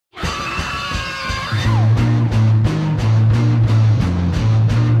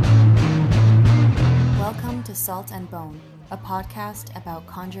Salt and Bone, a podcast about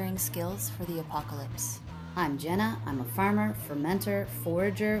conjuring skills for the apocalypse. I'm Jenna. I'm a farmer, fermenter,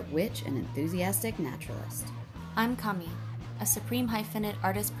 forager, witch, and enthusiastic naturalist. I'm Kami, a supreme hyphenate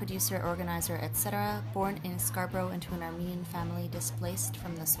artist, producer, organizer, etc., born in Scarborough into an Armenian family displaced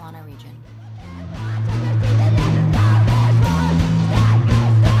from the Swana region.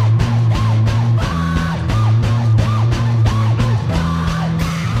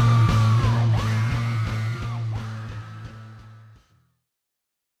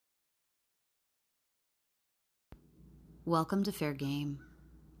 Welcome to Fair Game,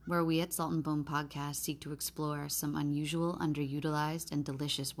 where we at Salt and Bone Podcast seek to explore some unusual, underutilized, and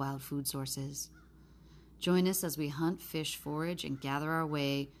delicious wild food sources. Join us as we hunt, fish, forage, and gather our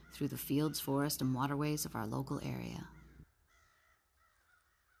way through the fields, forests, and waterways of our local area.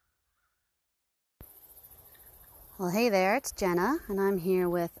 Well, hey there, it's Jenna, and I'm here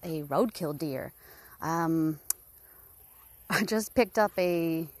with a roadkill deer. I just picked up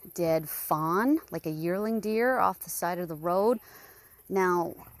a dead fawn, like a yearling deer, off the side of the road.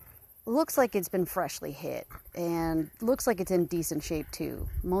 Now, looks like it's been freshly hit, and looks like it's in decent shape too.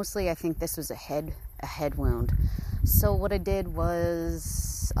 Mostly, I think this was a head wound. So what I did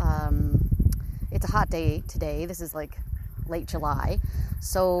was, it's a hot day today. This is like late July.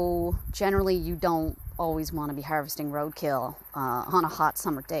 So generally, you don't always want to be harvesting roadkill on a hot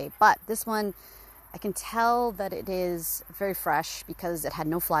summer day. But this one, I can tell that it is very fresh because it had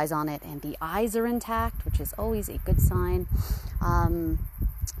no flies on it and the eyes are intact, which is always a good sign.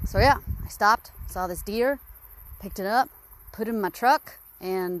 So yeah, I stopped, saw this deer, picked it up, put it in my truck,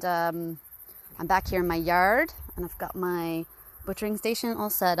 and I'm back here in my yard, and I've got my butchering station all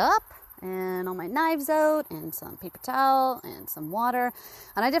set up and all my knives out and some paper towel and some water.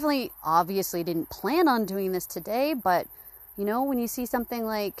 And I obviously didn't plan on doing this today, but you know, when you see something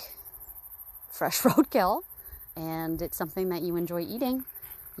like fresh roadkill and it's something that you enjoy eating,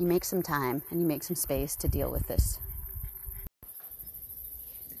 you make some time and you make some space to deal with this.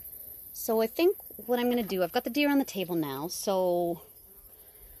 So I think what I'm going to do, I've got the deer on the table now. So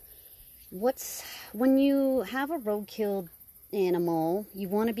when you have a roadkill animal, you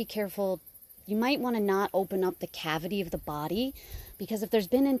want to be careful. You might want to not open up the cavity of the body, because if there's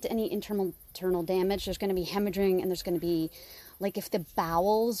been any internal damage, there's going to be hemorrhaging, and there's going to be, like, if the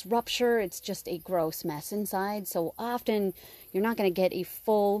bowels rupture, it's just a gross mess inside. So often you're not going to get a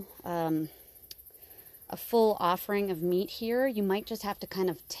full offering of meat here. You might just have to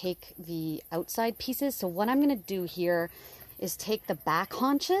kind of take the outside pieces. So what I'm going to do here is take the back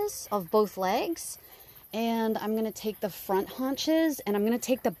haunches of both legs, and I'm going to take the front haunches, and I'm going to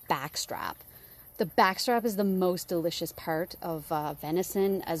take the back strap. The backstrap is the most delicious part of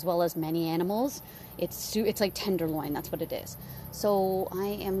venison, as well as many animals. It's like tenderloin, that's what it is. So I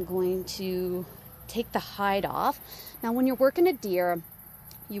am going to take the hide off. Now, when you're working a deer,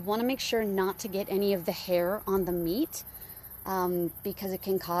 you want to make sure not to get any of the hair on the meat, because it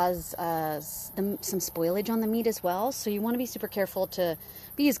can cause some spoilage on the meat as well. So you want to be super careful to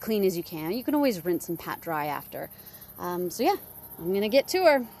be as clean as you can. You can always rinse and pat dry after. So yeah, I'm going to get to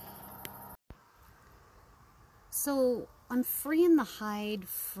her. So I'm freeing the hide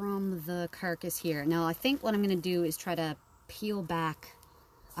from the carcass here. Now I think what I'm going to do is try to peel back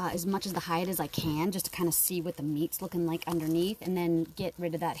as much of the hide as I can, just to kind of see what the meat's looking like underneath, and then get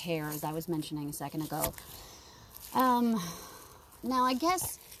rid of that hair, as I was mentioning a second ago. Now I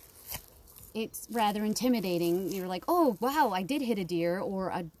guess it's rather intimidating. You're like, oh wow, I did hit a deer,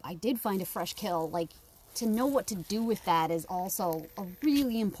 or I did find a fresh kill. Like, to know what to do with that is also a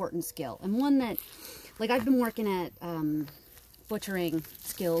really important skill, and one that, like, I've been working at butchering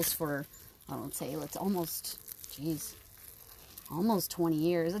skills for, let's say, almost 20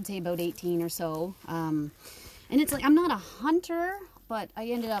 years. I'd say about 18 or so. And it's like, I'm not a hunter, but I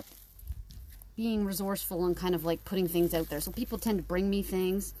ended up being resourceful and kind of like putting things out there. So people tend to bring me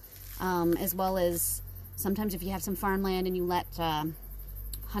things, as well as sometimes if you have some farmland and you let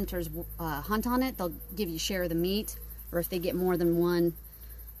hunters hunt on it, they'll give you a share of the meat, or if they get more than one,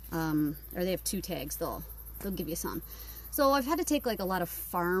 or they have 2 tags, they'll give you some. So I've had to take like a lot of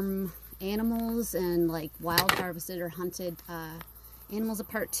farm animals and like wild harvested or hunted animals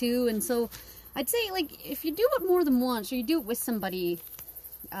apart too. And so I'd say, like, if you do it more than once, or you do it with somebody,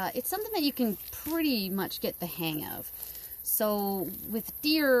 it's something that you can pretty much get the hang of. So with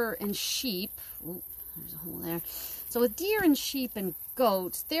deer and sheep, there's a hole there. So with deer and sheep and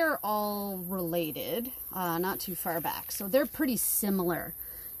goats, they're all related, not too far back. So they're pretty similar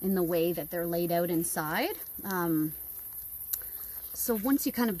in the way that they're laid out inside. So once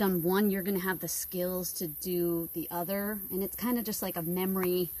you kind of done one, you're going to have the skills to do the other. And it's kind of just like a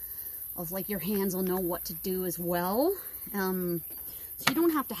memory of like your hands will know what to do as well. So you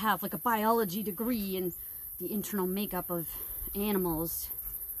don't have to have like a biology degree in the internal makeup of animals.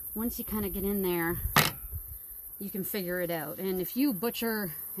 Once you kind of get in there, you can figure it out. And if you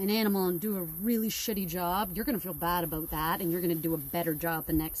butcher an animal and do a really shitty job, you're going to feel bad about that, and you're going to do a better job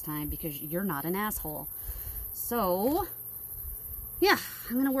the next time because you're not an asshole. So, yeah,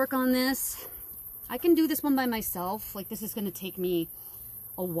 I'm going to work on this. I can do this one by myself. Like, this is going to take me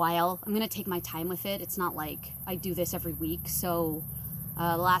a while. I'm going to take my time with it. It's not like I do this every week. So,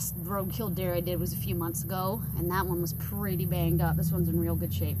 the last roadkill deer I did was a few months ago, and that one was pretty banged up. This one's in real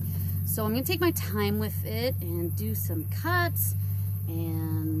good shape. So I'm going to take my time with it and do some cuts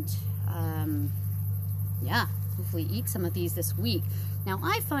and, yeah, hopefully eat some of these this week. Now,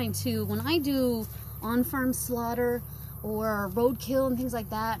 I find, too, when I do on-farm slaughter or roadkill and things like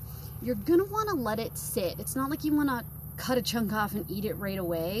that, you're going to want to let it sit. It's not like you want to cut a chunk off and eat it right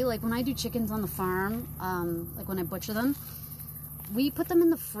away. Like when I do chickens on the farm, like when I butcher them, we put them in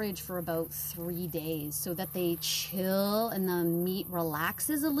the fridge for about 3 days so that they chill and the meat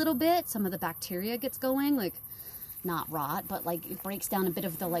relaxes a little bit. Some of the bacteria gets going, like not rot, but like it breaks down a bit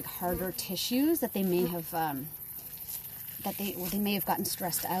of the like harder tissues that they may have, they may have gotten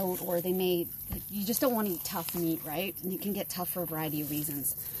stressed out, or they may, you just don't want to eat tough meat, right? And you can get tough for a variety of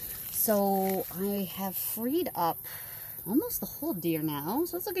reasons. So I have freed up almost the whole deer now,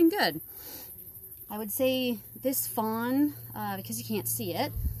 so it's looking good. I would say this fawn, because you can't see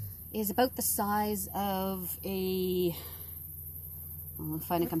it, is about the size of a, I'll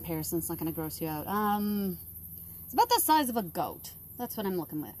find a comparison, it's not going to gross you out. It's about the size of a goat. That's what I'm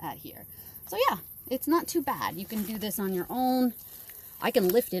looking at here. So yeah, it's not too bad. You can do this on your own. I can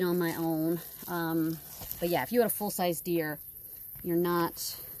lift it on my own. But yeah, if you had a full-size deer, you're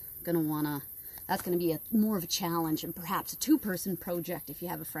not going to want to, that's going to be more of a challenge, and perhaps a two-person project if you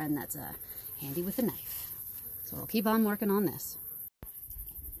have a friend that's handy with a knife. So I'll keep on working on this.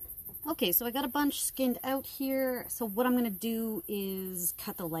 Okay, so I got a bunch skinned out here. So what I'm going to do is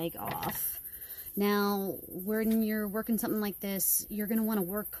cut the leg off. Now, when you're working something like this, you're going to want to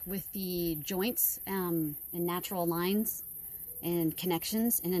work with the joints and natural lines and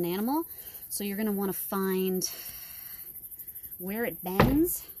connections in an animal. So you're going to want to find where it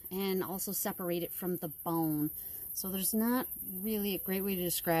bends and also separate it from the bone. So there's not really a great way to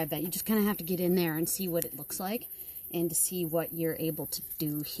describe that. You just kind of have to get in there and see what it looks like and to see what you're able to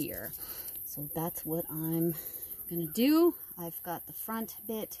do here. So that's what I'm going to do. I've got the front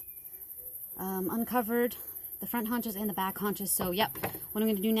bit uncovered, the front haunches and the back haunches. So yep, what I'm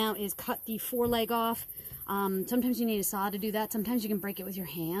going to do now is cut the foreleg off. Sometimes you need a saw to do that. Sometimes you can break it with your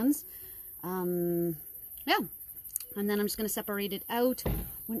hands. Yeah. And then I'm just going to separate it out.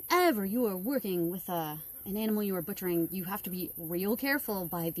 Whenever you are working with an animal you are butchering, you have to be real careful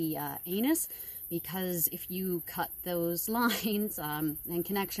by the anus, because if you cut those lines and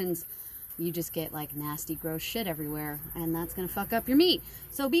connections, you just get like nasty, gross shit everywhere, and that's going to fuck up your meat.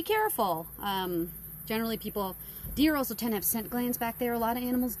 So be careful. Generally deer also tend to have scent glands back there. A lot of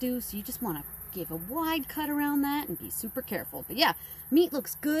animals do, so you just want to give a wide cut around that and be super careful. But yeah, meat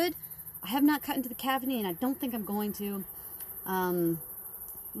looks good. I have not cut into the cavity, and I don't think I'm going to.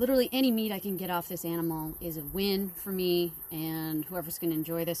 Literally any meat I can get off this animal is a win for me and whoever's going to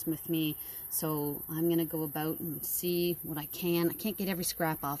enjoy this with me. So I'm going to go about and see what I can. I can't get every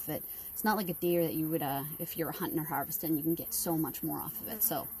scrap off it. It's not like a deer that you would, if you're hunting or harvesting, you can get so much more off of it.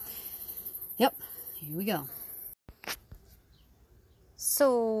 So, yep, here we go.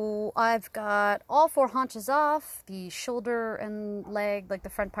 So I've got all 4 haunches off, the shoulder and leg, like the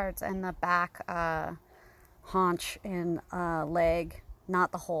front parts, and the back haunch and leg.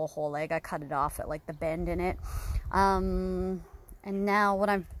 Not the whole leg. I cut it off at like the bend in it. And now what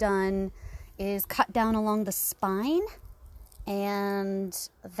I've done is cut down along the spine, and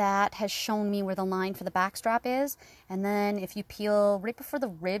that has shown me where the line for the back strap is. And then if you peel right before the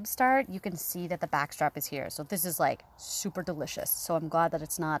ribs start, you can see that the back strap is here. So this is like super delicious. So I'm glad that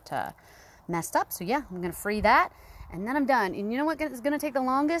it's not messed up. So yeah, I'm gonna free that, and then I'm done. And you know what is gonna take the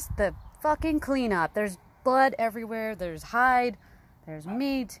longest? The fucking cleanup. There's blood everywhere. There's hide. There's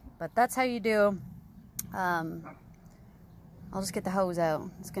meat, but that's how you do. I'll just get the hose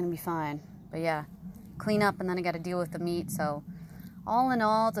out. It's going to be fine. But yeah, clean up, and then I got to deal with the meat. So all in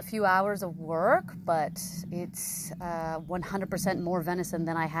all, it's a few hours of work, but it's 100% more venison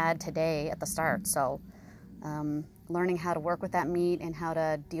than I had today at the start. So learning how to work with that meat and how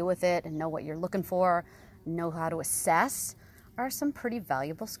to deal with it and know what you're looking for, know how to assess, are some pretty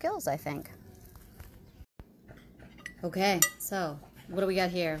valuable skills, I think. Okay, so what do we got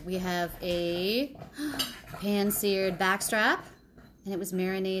here? We have a pan-seared backstrap and it was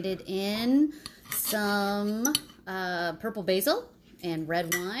marinated in some purple basil and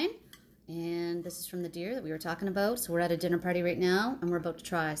red wine. And this is from the deer that we were talking about. So we're at a dinner party right now, and we're about to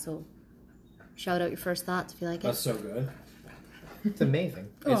try. So shout out your first thoughts if you like it. That's so good. It's amazing.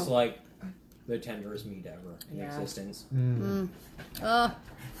 It's like the tenderest meat ever in existence. Oh,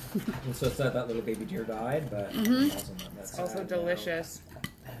 And so it's that little baby deer died, but awesome. That's Also sad, delicious.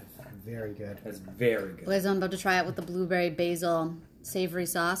 Very good. That's very good. Liz, I'm about to try it with the blueberry basil savory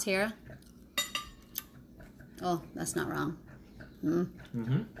sauce here. Oh, that's not wrong.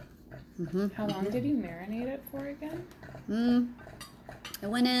 How long did you marinate it for again? It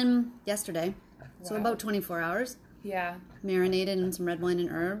went in yesterday, so Wow. about 24 hours. Yeah. Marinated in some red wine and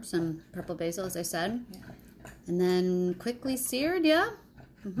herbs and purple basil, as I said. Yeah. And then quickly seared,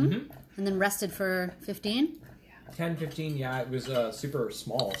 And then rested for 15. 10, 15, yeah, it was super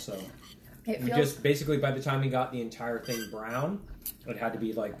small, so It we feels. just basically by the time we got the entire thing brown, it had to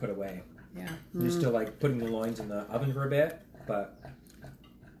be like put away. Yeah. You're still like putting the loins in the oven for a bit, but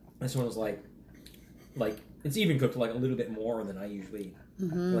this one was like it's even cooked like a little bit more than I usually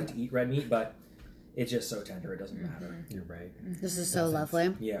like to eat red meat, but it's just so tender it doesn't matter. You're right. This is so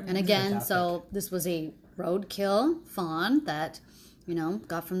lovely. Yeah. And again, Fantastic. so this was a roadkill fawn that,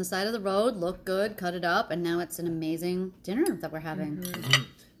 got from the side of the road, looked good, cut it up, and now it's an amazing dinner that we're having.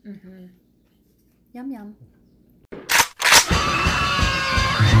 Yum, yum.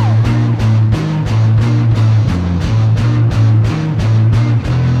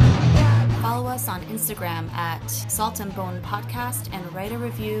 Follow us on Instagram at Salt and Bone Podcast and write a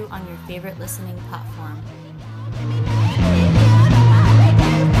review on your favorite listening platform.